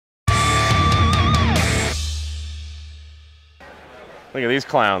Look at these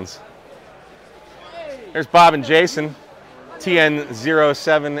clowns. There's Bob and Jason,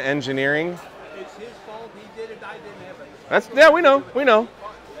 TN07 Engineering. It's his fault. He did it. I didn't have it. That's, yeah, we know. We know.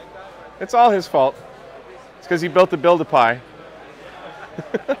 It's all his fault. It's because he built the Build-A-Pie.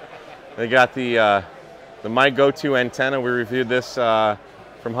 They got the My Go-To antenna. We reviewed this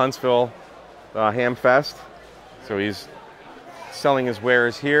from Huntsville Ham Fest. So he's selling his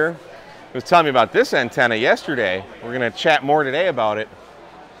wares here. He was telling me about this antenna yesterday. We're going to chat more today about it.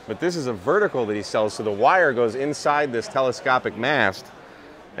 But this is a vertical that he sells. So the wire goes inside this telescopic mast.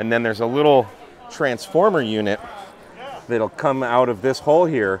 And then there's a little transformer unit that'll come out of this hole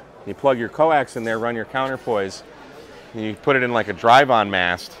here. You plug your coax in there, run your counterpoise. And you put it in like a drive-on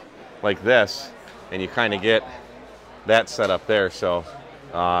mast like this. And you kind of get that set up there. So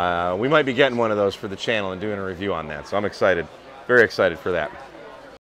we might be getting one of those for the channel and doing a review on that. So I'm excited, very excited for that.